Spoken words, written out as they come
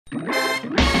Most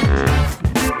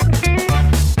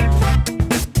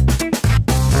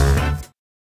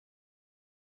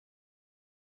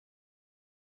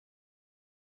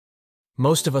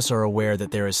of us are aware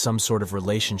that there is some sort of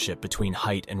relationship between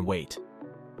height and weight.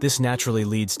 This naturally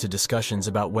leads to discussions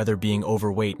about whether being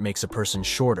overweight makes a person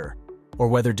shorter, or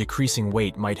whether decreasing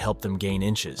weight might help them gain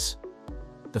inches.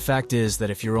 The fact is that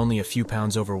if you're only a few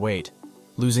pounds overweight,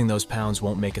 losing those pounds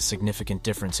won't make a significant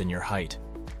difference in your height.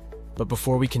 But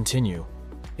before we continue,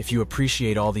 if you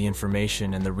appreciate all the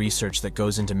information and the research that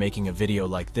goes into making a video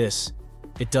like this,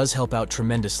 it does help out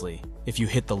tremendously if you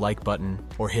hit the like button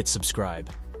or hit subscribe.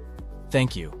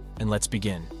 Thank you, and let's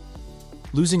begin.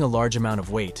 Losing a large amount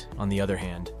of weight, on the other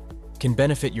hand, can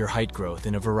benefit your height growth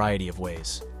in a variety of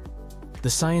ways. The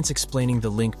science explaining the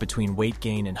link between weight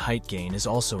gain and height gain is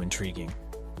also intriguing.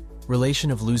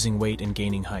 Relation of losing weight and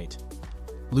gaining height.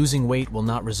 Losing weight will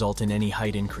not result in any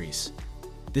height increase.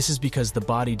 This is because the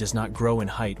body does not grow in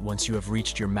height once you have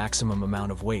reached your maximum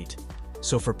amount of weight.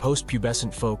 So for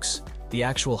post-pubescent folks, the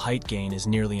actual height gain is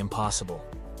nearly impossible.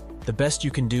 The best you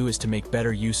can do is to make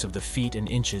better use of the feet and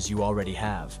inches you already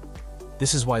have.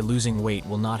 This is why losing weight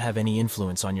will not have any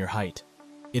influence on your height.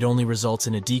 It only results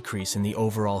in a decrease in the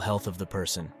overall health of the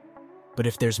person. But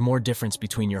if there's more difference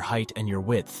between your height and your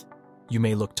width, you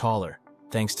may look taller,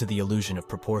 thanks to the illusion of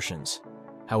proportions.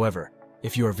 However,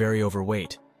 if you are very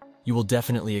overweight, you will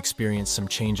definitely experience some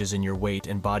changes in your weight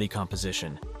and body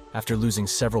composition after losing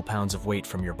several pounds of weight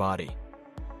from your body.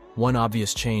 One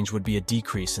obvious change would be a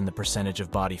decrease in the percentage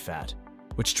of body fat,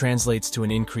 which translates to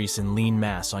an increase in lean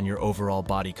mass on your overall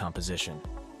body composition.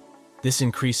 This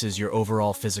increases your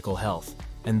overall physical health,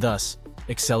 and thus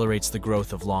accelerates the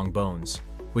growth of long bones,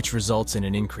 which results in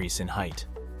an increase in height.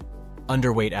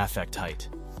 Underweight affect height.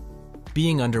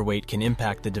 Being underweight can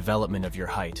impact the development of your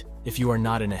height if you are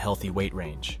not in a healthy weight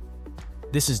range.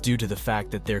 This is due to the fact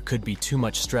that there could be too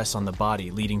much stress on the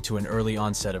body, leading to an early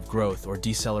onset of growth or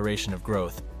deceleration of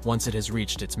growth once it has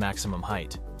reached its maximum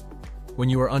height. When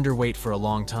you are underweight for a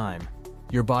long time,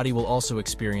 your body will also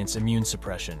experience immune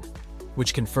suppression,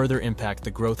 which can further impact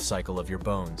the growth cycle of your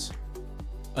bones.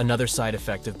 Another side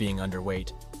effect of being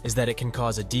underweight is that it can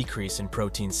cause a decrease in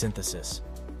protein synthesis,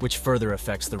 which further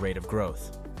affects the rate of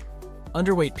growth.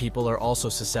 Underweight people are also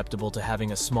susceptible to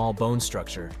having a small bone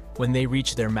structure when they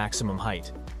reach their maximum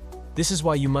height. This is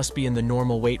why you must be in the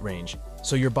normal weight range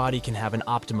so your body can have an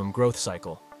optimum growth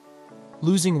cycle.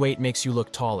 Losing weight makes you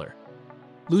look taller.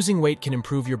 Losing weight can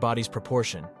improve your body's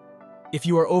proportion. If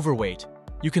you are overweight,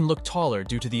 you can look taller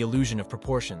due to the illusion of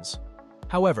proportions.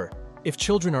 However, if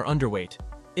children are underweight,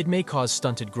 it may cause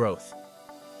stunted growth.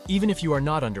 Even if you are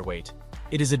not underweight,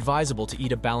 it is advisable to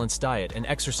eat a balanced diet and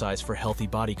exercise for healthy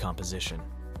body composition.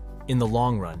 In the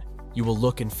long run, you will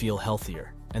look and feel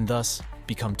healthier, and thus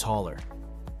become taller.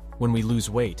 When we lose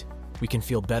weight, we can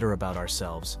feel better about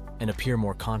ourselves and appear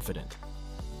more confident.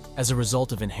 As a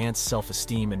result of enhanced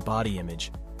self-esteem and body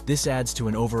image, this adds to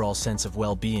an overall sense of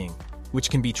well-being, which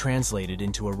can be translated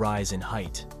into a rise in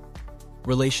height.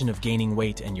 Relation of gaining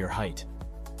weight and your height.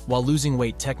 While losing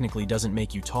weight technically doesn't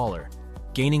make you taller,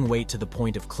 gaining weight to the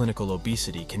point of clinical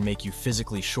obesity can make you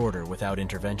physically shorter without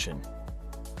intervention.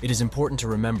 It is important to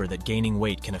remember that gaining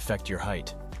weight can affect your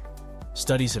height.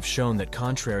 Studies have shown that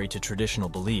contrary to traditional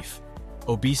belief,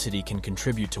 obesity can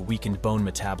contribute to weakened bone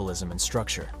metabolism and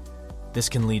structure. This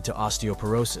can lead to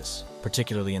osteoporosis,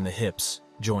 particularly in the hips,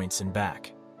 joints, and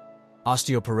back.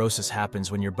 Osteoporosis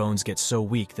happens when your bones get so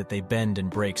weak that they bend and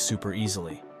break super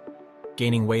easily.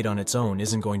 Gaining weight on its own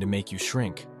isn't going to make you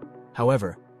shrink.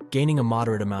 However, gaining a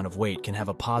moderate amount of weight can have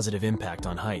a positive impact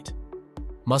on height.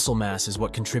 Muscle mass is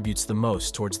what contributes the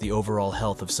most towards the overall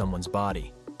health of someone's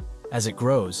body. As it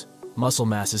grows, muscle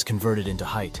mass is converted into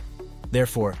height.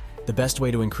 Therefore, the best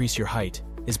way to increase your height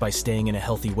is by staying in a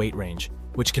healthy weight range,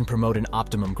 which can promote an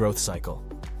optimum growth cycle.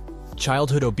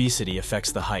 Childhood obesity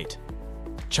affects the height.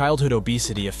 Childhood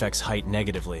obesity affects height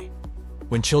negatively.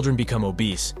 When children become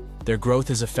obese, their growth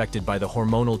is affected by the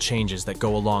hormonal changes that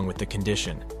go along with the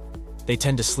condition. They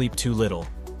tend to sleep too little,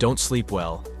 don't sleep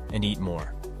well, and eat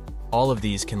more. All of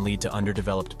these can lead to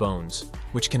underdeveloped bones,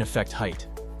 which can affect height.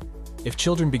 If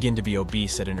children begin to be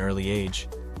obese at an early age,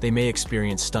 they may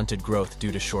experience stunted growth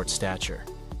due to short stature.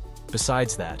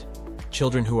 Besides that,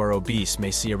 children who are obese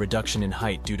may see a reduction in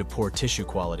height due to poor tissue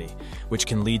quality, which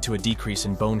can lead to a decrease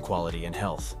in bone quality and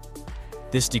health.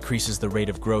 This decreases the rate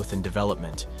of growth and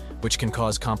development, which can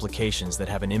cause complications that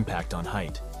have an impact on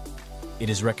height. It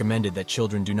is recommended that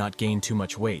children do not gain too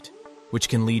much weight, which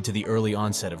can lead to the early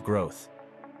onset of growth.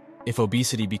 If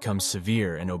obesity becomes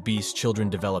severe and obese children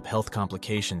develop health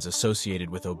complications associated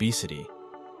with obesity,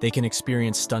 they can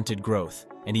experience stunted growth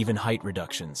and even height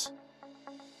reductions.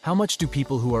 How much do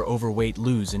people who are overweight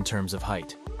lose in terms of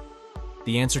height?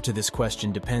 The answer to this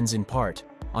question depends in part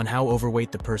on how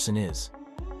overweight the person is.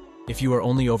 If you are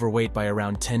only overweight by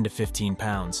around 10 to 15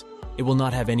 pounds, it will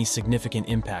not have any significant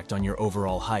impact on your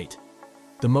overall height.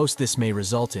 The most this may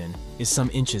result in is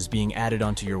some inches being added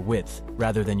onto your width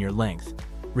rather than your length,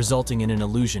 resulting in an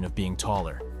illusion of being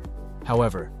taller.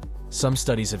 However, some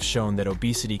studies have shown that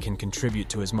obesity can contribute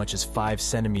to as much as 5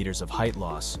 centimeters of height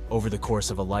loss over the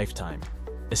course of a lifetime,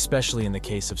 especially in the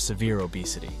case of severe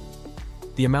obesity.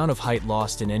 The amount of height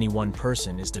lost in any one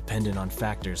person is dependent on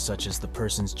factors such as the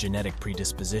person's genetic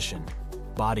predisposition,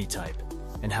 body type,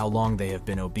 and how long they have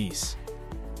been obese.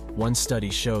 One study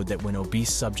showed that when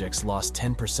obese subjects lost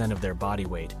 10% of their body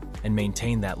weight and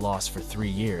maintained that loss for 3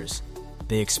 years,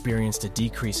 they experienced a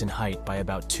decrease in height by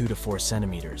about 2 to 4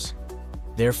 centimeters.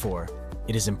 Therefore,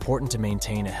 it is important to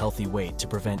maintain a healthy weight to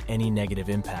prevent any negative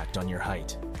impact on your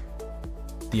height.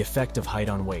 The effect of height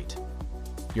on weight.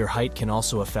 Your height can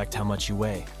also affect how much you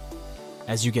weigh.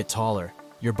 As you get taller,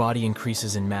 your body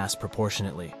increases in mass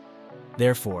proportionately.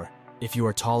 Therefore, if you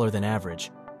are taller than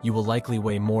average, you will likely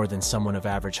weigh more than someone of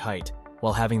average height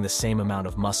while having the same amount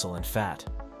of muscle and fat.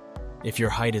 If your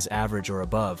height is average or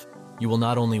above, you will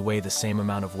not only weigh the same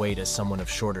amount of weight as someone of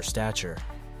shorter stature,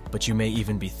 but you may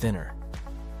even be thinner.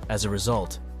 As a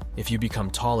result, if you become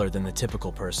taller than the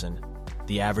typical person,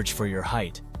 the average for your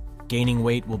height, gaining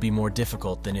weight will be more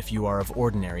difficult than if you are of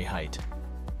ordinary height.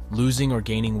 Losing or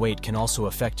gaining weight can also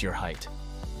affect your height.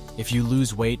 If you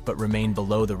lose weight but remain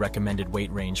below the recommended weight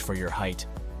range for your height,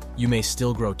 you may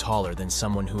still grow taller than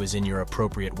someone who is in your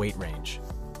appropriate weight range.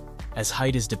 As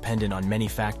height is dependent on many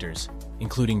factors,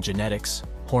 including genetics,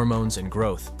 hormones, and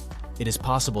growth, it is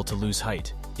possible to lose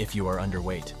height if you are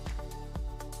underweight.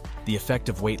 The effect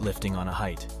of weightlifting on a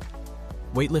height.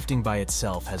 Weightlifting by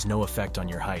itself has no effect on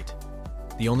your height.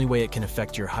 The only way it can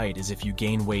affect your height is if you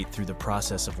gain weight through the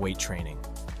process of weight training.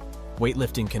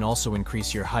 Weightlifting can also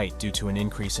increase your height due to an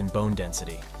increase in bone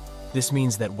density. This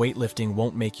means that weightlifting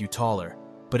won't make you taller,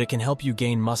 but it can help you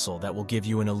gain muscle that will give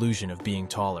you an illusion of being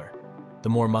taller. The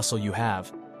more muscle you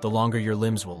have, the longer your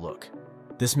limbs will look.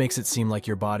 This makes it seem like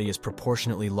your body is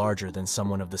proportionately larger than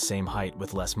someone of the same height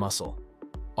with less muscle.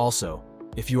 Also,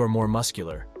 if you are more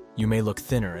muscular, you may look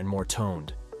thinner and more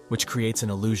toned, which creates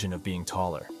an illusion of being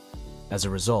taller. As a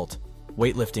result,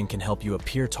 weightlifting can help you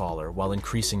appear taller while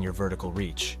increasing your vertical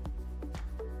reach.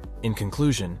 In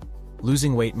conclusion,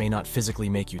 losing weight may not physically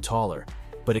make you taller,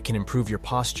 but it can improve your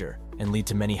posture and lead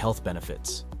to many health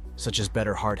benefits, such as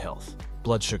better heart health,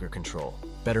 blood sugar control,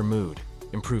 better mood,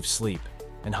 improved sleep,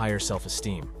 and higher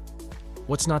self-esteem.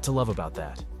 What's not to love about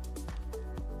that?